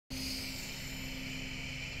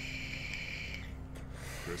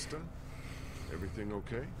Krista? Everything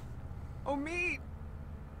okay? Oh, me!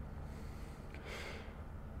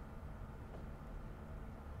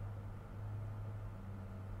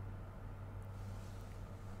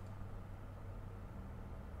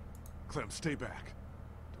 Clem, stay back.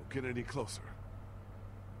 Don't get any closer.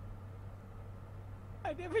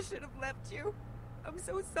 I never should have left you. I'm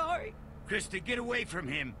so sorry. Krista, get away from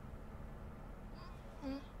him.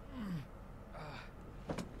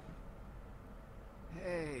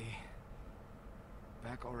 Hey.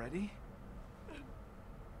 Back already?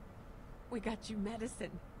 We got you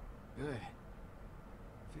medicine. Good.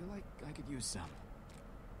 Feel like I could use some.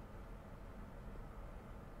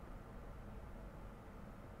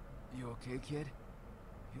 You okay, kid?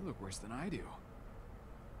 You look worse than I do.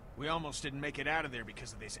 We almost didn't make it out of there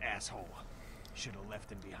because of this asshole. Should have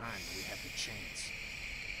left him behind when we had the chance.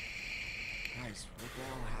 Guys, what the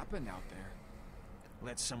hell happened out there?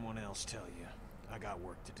 Let someone else tell you. I got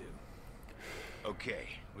work to do. Okay,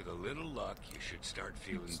 with a little luck, you should start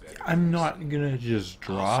feeling better. I'm not gonna just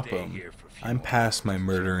drop him. I'm past my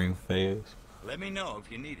murdering phase. Let me know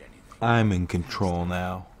if you need anything. I'm in control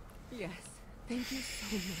now. Yes, thank you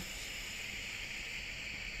so much.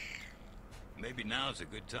 Maybe now's a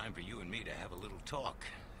good time for you and me to have a little talk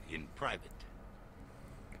in private.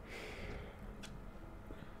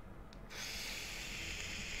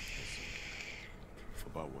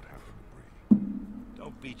 About what happened to Bree.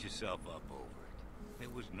 Don't beat yourself up over it.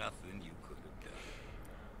 It was nothing you could have done.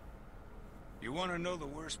 You want to know the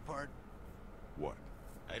worst part? What?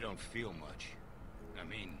 I don't feel much. I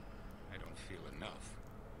mean, I don't feel enough.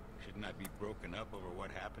 Shouldn't I be broken up over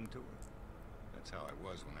what happened to her? That's how I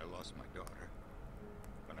was when I lost my daughter.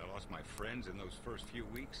 When I lost my friends in those first few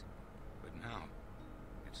weeks. But now,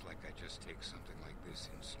 it's like I just take something like this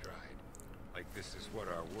in stride. Like this is what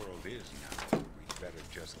our world is now. We better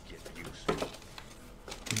just get used to it.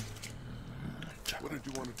 What did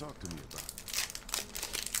you want to talk to me about?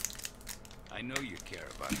 I know you care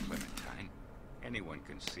about Clementine. Anyone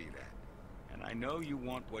can see that. And I know you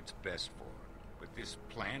want what's best for her. But this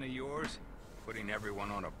plan of yours, putting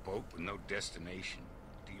everyone on a boat with no destination,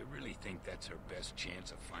 do you really think that's her best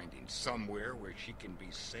chance of finding somewhere where she can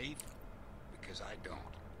be safe? Because I don't.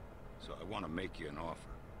 So I want to make you an offer.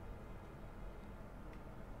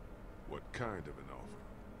 What kind of an offer?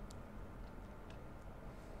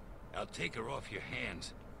 I'll take her off your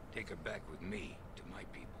hands, take her back with me to my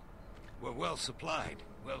people. We're well supplied,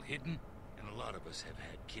 well hidden, and a lot of us have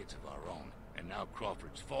had kids of our own. And now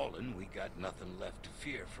Crawford's fallen, we got nothing left to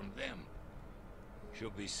fear from them. She'll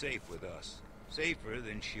be safe with us. Safer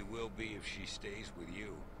than she will be if she stays with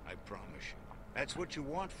you, I promise you. That's what you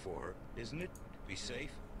want for her, isn't it? To be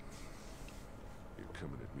safe? You're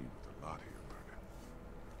coming at me with a lot here, Vernon.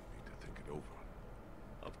 Need to think it over.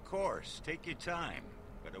 Of course, take your time.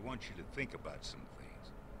 But I want you to think about some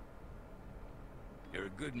things. You're a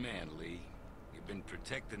good man, Lee. You've been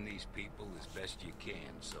protecting these people as best you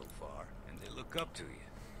can so far, and they look up to you.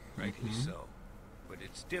 Rightly so. But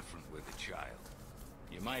it's different with a child.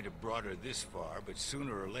 You might have brought her this far, but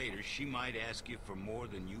sooner or later she might ask you for more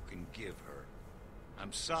than you can give her.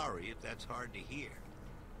 I'm sorry if that's hard to hear,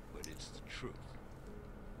 but it's the truth.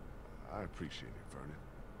 I appreciate it, Vernon.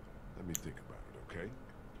 Let me think about it, okay?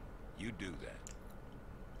 You do that.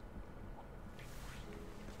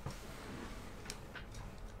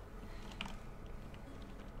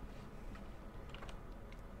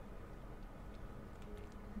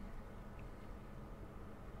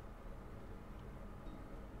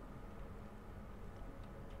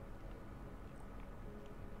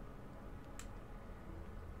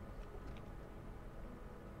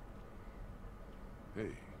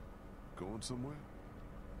 Hey, going somewhere?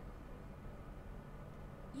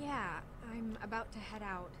 Yeah, I'm about to head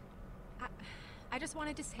out. I just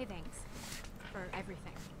wanted to say thanks for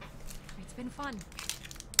everything. It's been fun.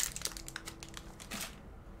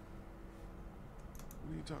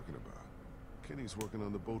 What are you talking about? Kenny's working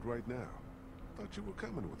on the boat right now. Thought you were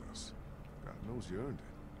coming with us. God knows you earned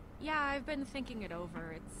it. Yeah, I've been thinking it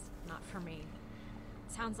over. It's not for me.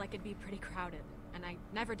 Sounds like it'd be pretty crowded, and I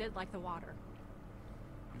never did like the water.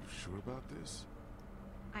 You sure about this?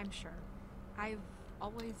 I'm sure. I've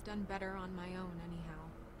always done better on my own anyhow.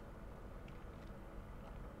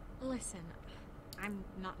 Listen, I'm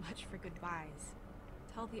not much for goodbyes.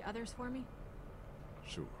 Tell the others for me?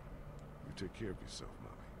 Sure. You take care of yourself,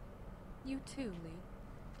 Mommy. You too, Lee.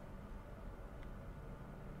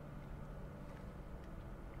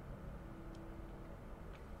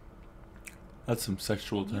 That's some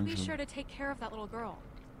sexual You tension. be sure to take care of that little girl.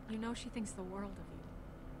 You know she thinks the world of you.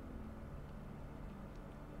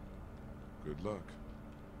 Good luck.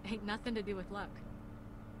 Ain't nothing to do with luck.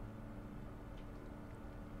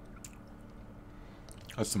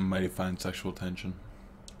 That's some mighty fine sexual tension.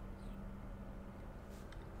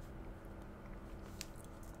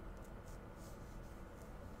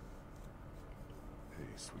 Hey,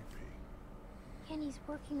 Sweet Pea. Kenny's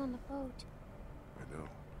working on the boat. I know.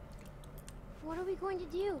 What are we going to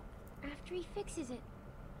do after he fixes it?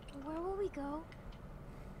 Where will we go?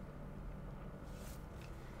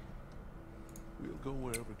 We'll go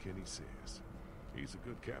wherever Kenny says. He's a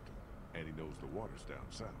good captain, and he knows the waters down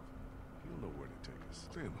south. He'll know where to take us.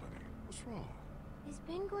 Clem, honey, what's wrong? Is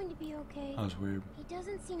Ben going to be okay? That was weird. He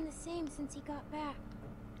doesn't seem the same since he got back.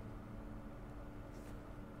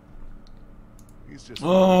 He's just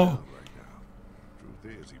Oh. down right now.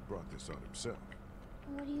 Truth is, he brought this on himself.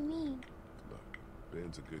 What do you mean? Look,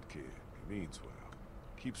 Ben's a good kid. He means well.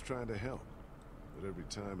 Keeps trying to help. But every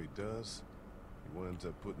time he does, he winds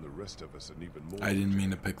up putting the rest of us in even more. I didn't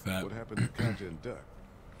mean to pick that. What happened to Katja and Duck?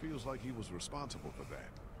 Feels like he was responsible for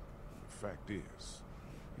that. The fact is,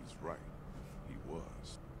 he's right. He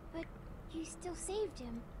was. But you still saved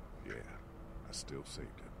him. Yeah, I still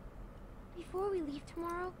saved him. Before we leave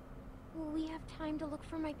tomorrow, will we have time to look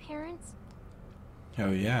for my parents?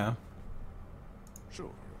 Hell yeah.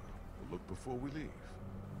 Sure, we'll look before we leave.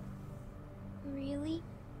 Really?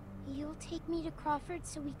 You'll take me to Crawford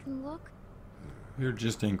so we can look? You're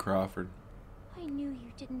just in Crawford. I knew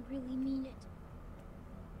you didn't really mean it.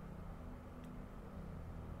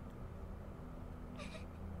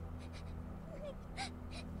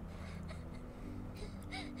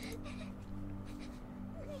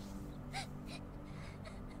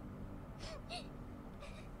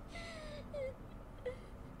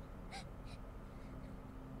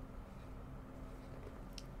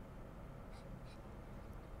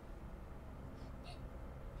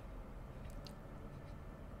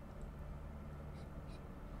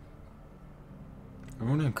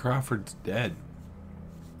 Everyone in Crawford's dead.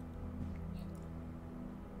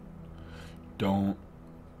 Don't.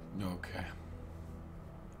 Okay.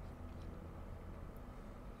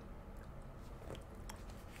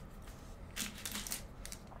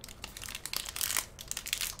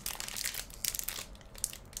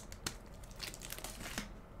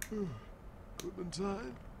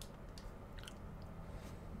 Clementine?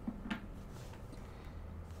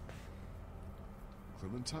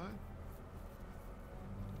 Clementine?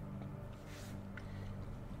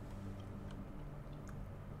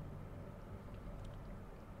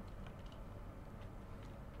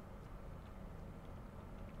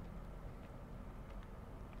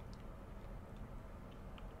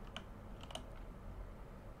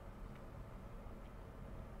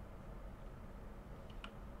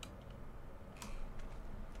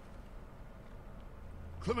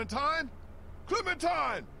 Clementine?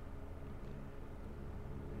 Clementine!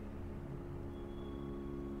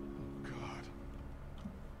 Oh, God.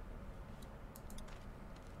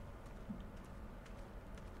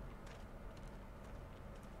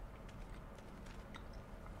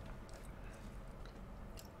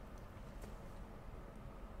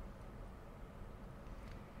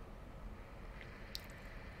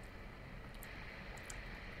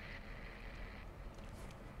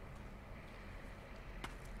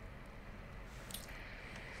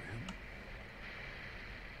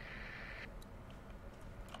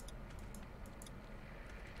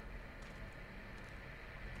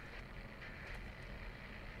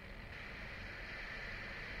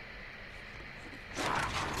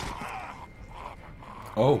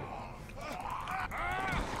 Oh.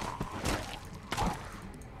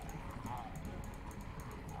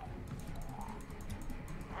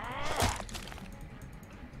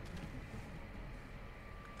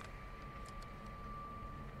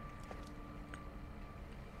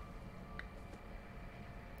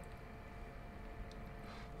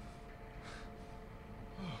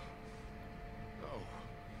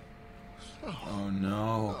 Oh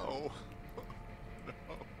no. No.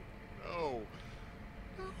 No.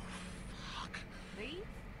 Lee?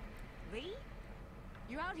 Lee?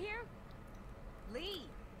 You out here? Lee?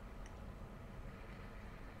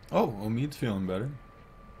 Oh, Omid's feeling better.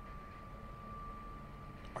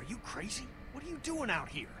 Are you crazy? What are you doing out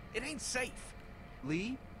here? It ain't safe.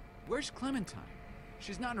 Lee, where's Clementine?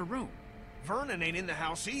 She's not in her room. Vernon ain't in the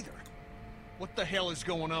house either. What the hell is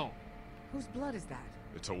going on? Whose blood is that?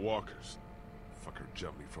 It's a walker's. Fucker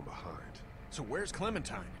jumped me from behind. So where's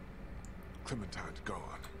Clementine? Clementine's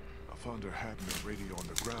gone. I found her hat and the radio on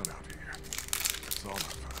the ground out here. That's all I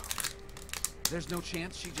found. There's no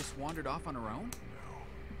chance she just wandered off on her own?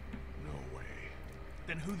 No. No way.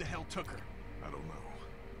 Then who the hell took her? I don't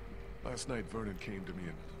know. Last night Vernon came to me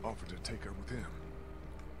and offered to take her with him.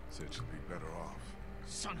 Said she'd be better off.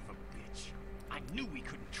 Son of a bitch. I knew we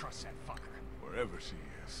couldn't trust that fucker. Wherever she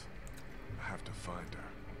is, I have to find her.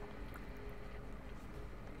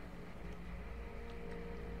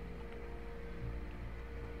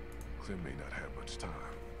 Clem may not have much time.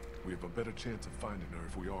 We have a better chance of finding her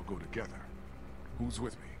if we all go together. Who's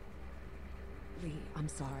with me? Lee, I'm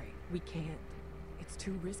sorry. We can't. It's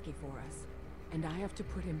too risky for us. And I have to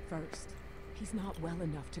put him first. He's not well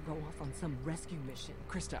enough to go off on some rescue mission.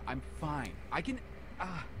 Krista, I'm fine. I can...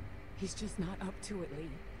 He's just not up to it, Lee.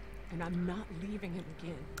 And I'm not leaving him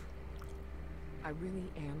again. I really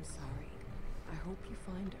am sorry. I hope you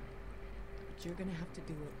find her. But you're gonna have to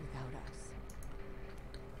do it without us.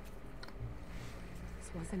 This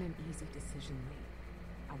wasn't an easy decision,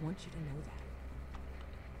 Lee. I want you to know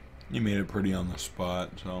that. You made it pretty on the spot,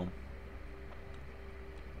 so...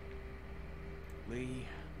 Lee,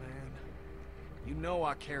 man, you know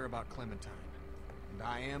I care about Clementine. And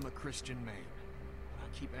I am a Christian man. But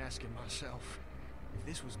I keep asking myself, if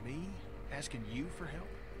this was me, asking you for help,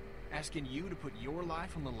 asking you to put your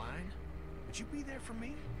life on the line, would you be there for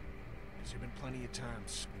me? Because there have been plenty of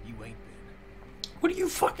times when you ain't been. What are you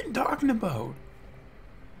fucking talking about?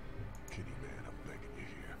 Kitty, man, I'm begging you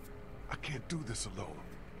here. I can't do this alone.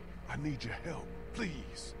 I need your help,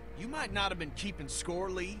 please. You might not have been keeping score,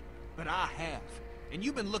 Lee, but I have. And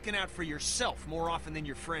you've been looking out for yourself more often than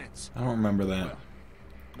your friends. I don't remember that. Well,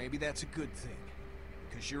 maybe that's a good thing.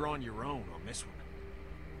 Because you're on your own on this one.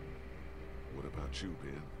 What about you,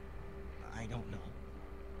 Ben? I don't know.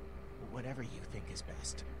 Whatever you think is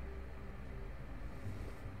best.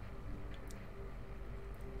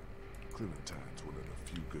 Clementine's one of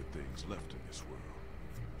the few good things left in this world.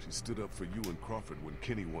 She stood up for you and Crawford when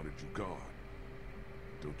Kenny wanted you gone.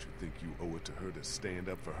 Don't you think you owe it to her to stand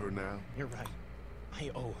up for her now? You're right.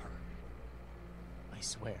 I owe her. I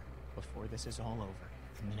swear, before this is all over,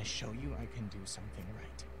 I'm gonna show you I can do something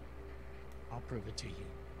right. I'll prove it to you.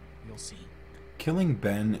 You'll see. Killing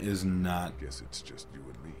Ben is not... Guess it's just you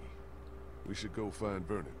and me. We should go find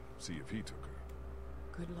Vernon, see if he took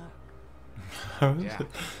her. Good luck. Yeah,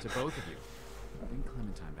 to both of you. Bring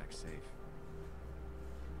Clementine back safe.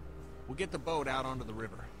 We'll get the boat out onto the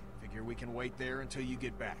river. Figure we can wait there until you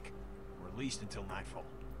get back. Or at least until nightfall.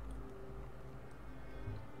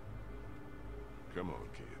 Come on,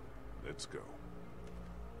 kid. Let's go.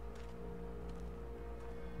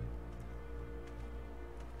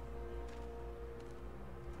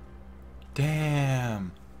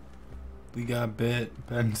 Damn. We got bit.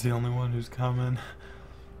 Ben's the only one who's coming.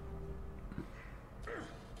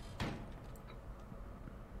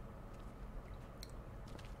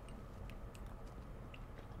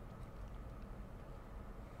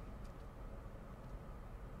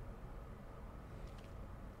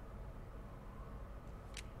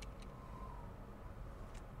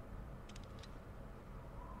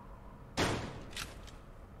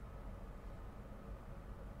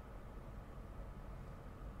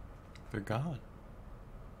 They're gone.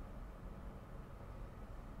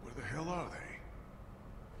 Where the hell are they?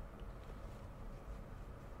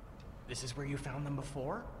 This is where you found them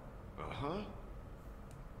before? Uh-huh.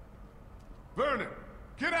 Vernon,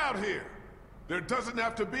 get out here! There doesn't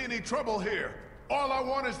have to be any trouble here. All I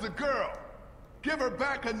want is the girl. Give her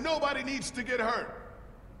back and nobody needs to get hurt.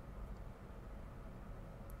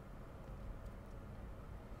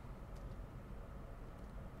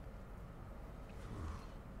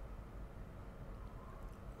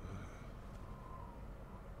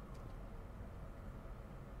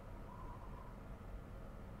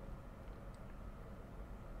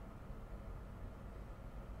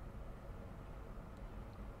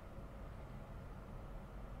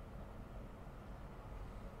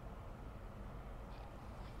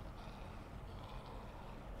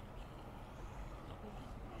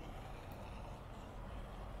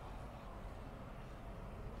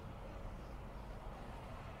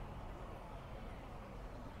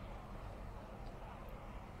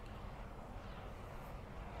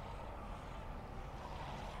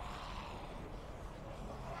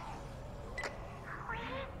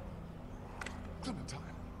 Clementine,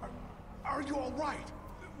 are you all right?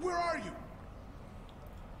 Where are you?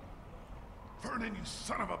 Vernon, you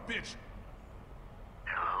son of a bitch!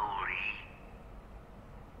 Hello, Lee.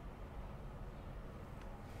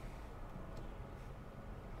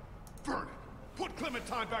 Vernon, put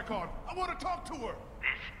Clementine back on. I want to talk to her.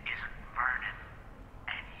 This isn't Vernon,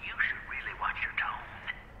 and you should really watch your tone.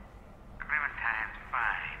 Clementine's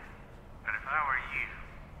fine, but if I were you,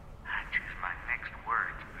 I'd choose my next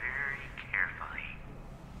words very carefully.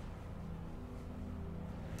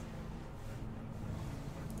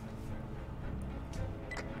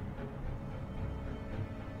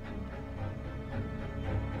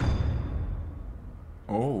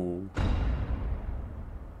 Oh.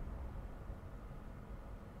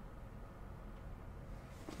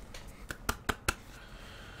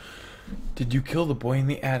 Did you kill the boy in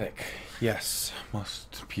the attic? Yes,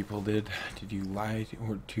 most people did. Did you lie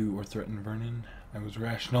to or threaten Vernon? I was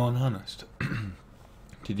rational and honest.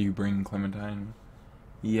 Did you bring Clementine?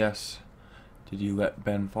 Yes. Did you let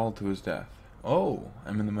Ben fall to his death? Oh,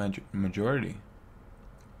 I'm in the majority.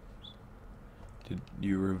 Did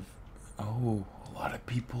you Oh, a lot of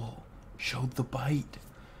people showed the bite.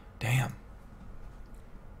 Damn.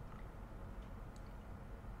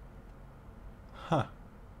 Huh.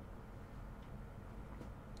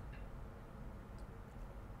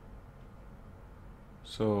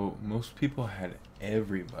 So, most people had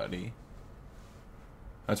everybody.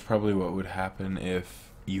 That's probably what would happen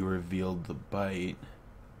if you revealed the bite.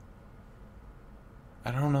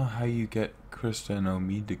 I don't know how you get Krista and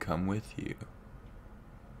Omid to come with you.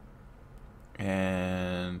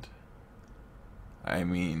 And I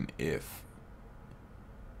mean, if...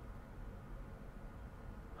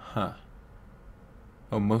 Huh.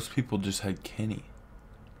 Oh, most people just had Kenny.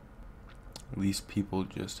 At least people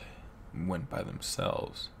just went by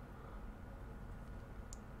themselves.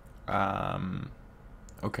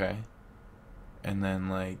 Okay. And then,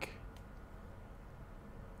 like...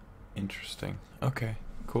 Interesting. Okay,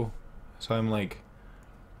 cool. So I'm like...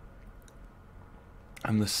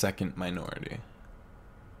 I'm the second minority.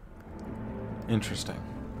 Interesting.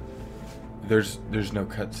 There's no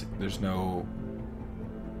cuts. There's no...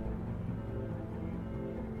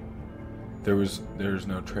 There's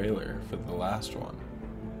no trailer for the last one.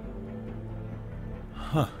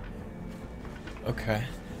 Huh. Okay.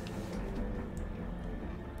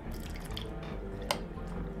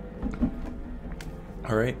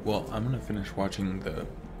 Alright, well, I'm gonna finish watching the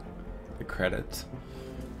credits.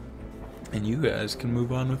 And you guys can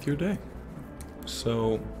move on with your day.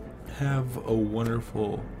 So, have a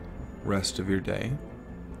wonderful rest of your day.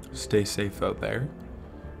 Stay safe out there.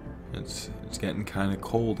 It's getting kind of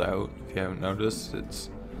cold out. If you haven't noticed, it's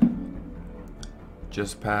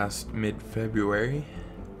just past mid-February.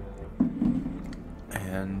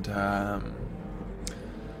 And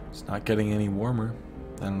it's not getting any warmer.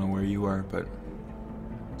 I don't know where you are, but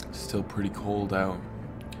it's still pretty cold out.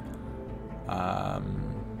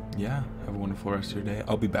 Yeah, have a wonderful rest of your day.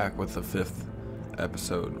 I'll be back with the 5th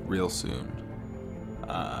episode real soon.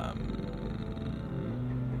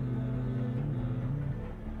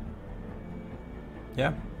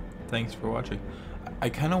 Yeah, thanks for watching. I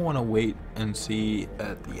kind of want to wait and see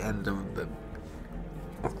at the end of the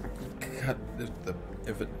cut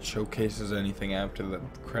if it showcases anything after the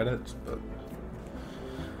credits, but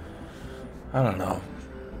I don't know.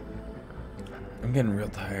 I'm getting real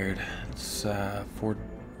tired. It's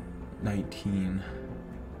 4:19,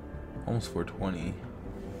 almost 4:20.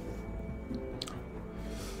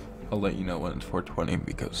 I'll let you know when it's 4:20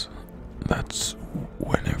 because that's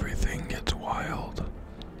when everything gets wild.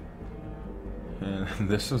 And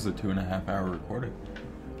this was a 2.5 hour recording.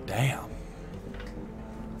 Damn.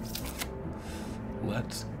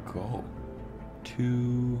 Let's go.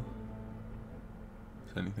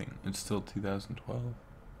 Anything? It's still 2012.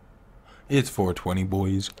 It's 4:20,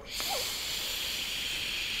 boys.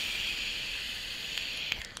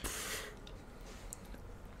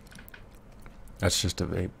 That's just a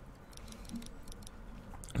vape.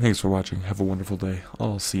 Thanks for watching. Have a wonderful day.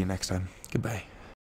 I'll see you next time. Goodbye.